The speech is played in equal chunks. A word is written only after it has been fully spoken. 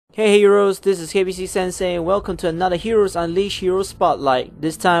Hey heroes, this is KBC Sensei and welcome to another Heroes Unleashed Hero Spotlight.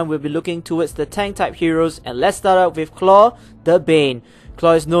 This time we'll be looking towards the tank type heroes, and let's start out with Claw, the Bane.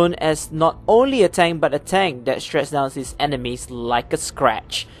 Claw is known as not only a tank but a tank that shreds down his enemies like a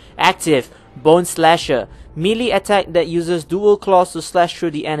scratch. Active, Bone Slasher, melee attack that uses dual claws to slash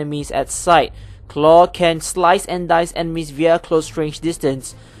through the enemies at sight. Claw can slice and dice enemies via close range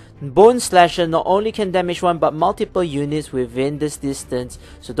distance. Bone Slasher not only can damage one but multiple units within this distance,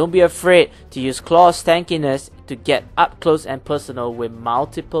 so don't be afraid to use Claw's tankiness to get up close and personal with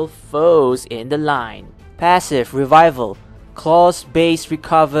multiple foes in the line. Passive Revival. Claw's base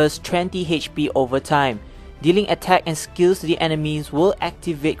recovers 20 HP over time. Dealing attack and skills to the enemies will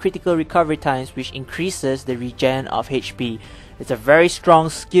activate critical recovery times, which increases the regen of HP. It's a very strong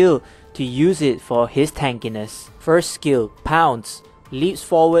skill to use it for his tankiness. First skill, Pounce. Leaps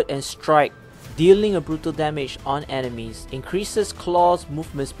forward and strike, dealing a brutal damage on enemies. Increases Claw's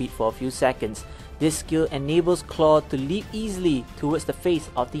movement speed for a few seconds. This skill enables Claw to leap easily towards the face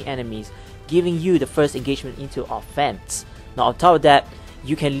of the enemies, giving you the first engagement into offense. Now on top of that,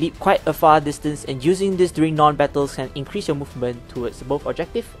 you can leap quite a far distance, and using this during non-battles can increase your movement towards both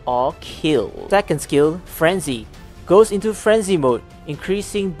objective or kill. Second skill, Frenzy. Goes into Frenzy mode,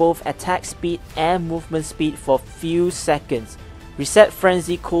 increasing both attack speed and movement speed for few seconds. Reset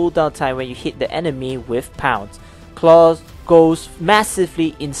Frenzy cooldown time when you hit the enemy with Pounce. Claw goes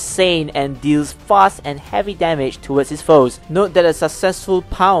massively insane and deals fast and heavy damage towards his foes. Note that a successful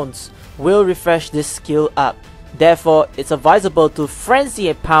Pounce will refresh this skill up. Therefore, it's advisable to Frenzy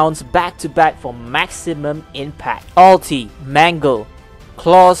and Pounce back to back for maximum impact. Ulti, Mangle.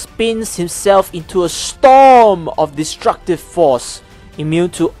 Claw spins himself into a storm of destructive force, immune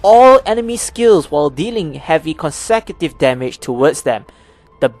to all enemy skills while dealing heavy consecutive damage towards them.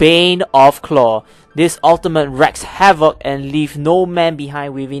 The Bane of Claw. This ultimate wreaks havoc and leaves no man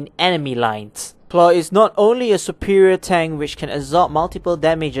behind within enemy lines. Claw is not only a superior tank which can absorb multiple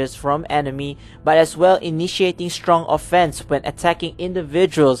damages from enemy, but as well initiating strong offense when attacking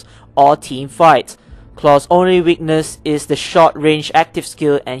individuals or team fights. Claw's only weakness is the short range active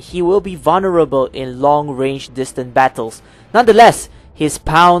skill, and he will be vulnerable in long range distant battles. Nonetheless, his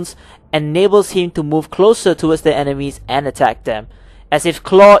Pounce enables him to move closer towards the enemies and attack them. As if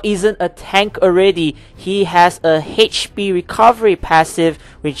Claw isn't a tank already, he has a HP recovery passive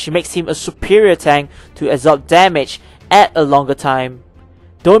which makes him a superior tank to absorb damage at a longer time.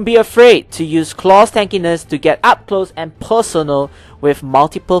 Don't be afraid to use Claw's tankiness to get up close and personal with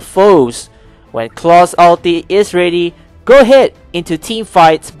multiple foes. When Claw's ulti is ready, go ahead into team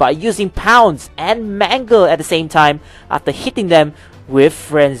fights by using Pounce and Mangle at the same time after hitting them with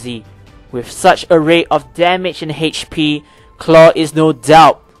Frenzy. With such array of damage and HP, Claw is no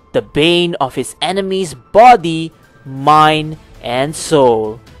doubt the bane of his enemy's body, mind, and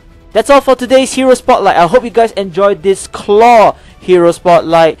soul. That's all for today's Hero Spotlight. I hope you guys enjoyed this Claw Hero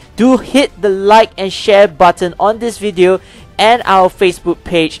Spotlight. Do hit the like and share button on this video and our Facebook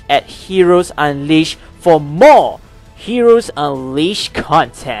page at Heroes Unleashed for more Heroes Unleashed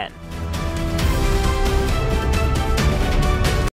content.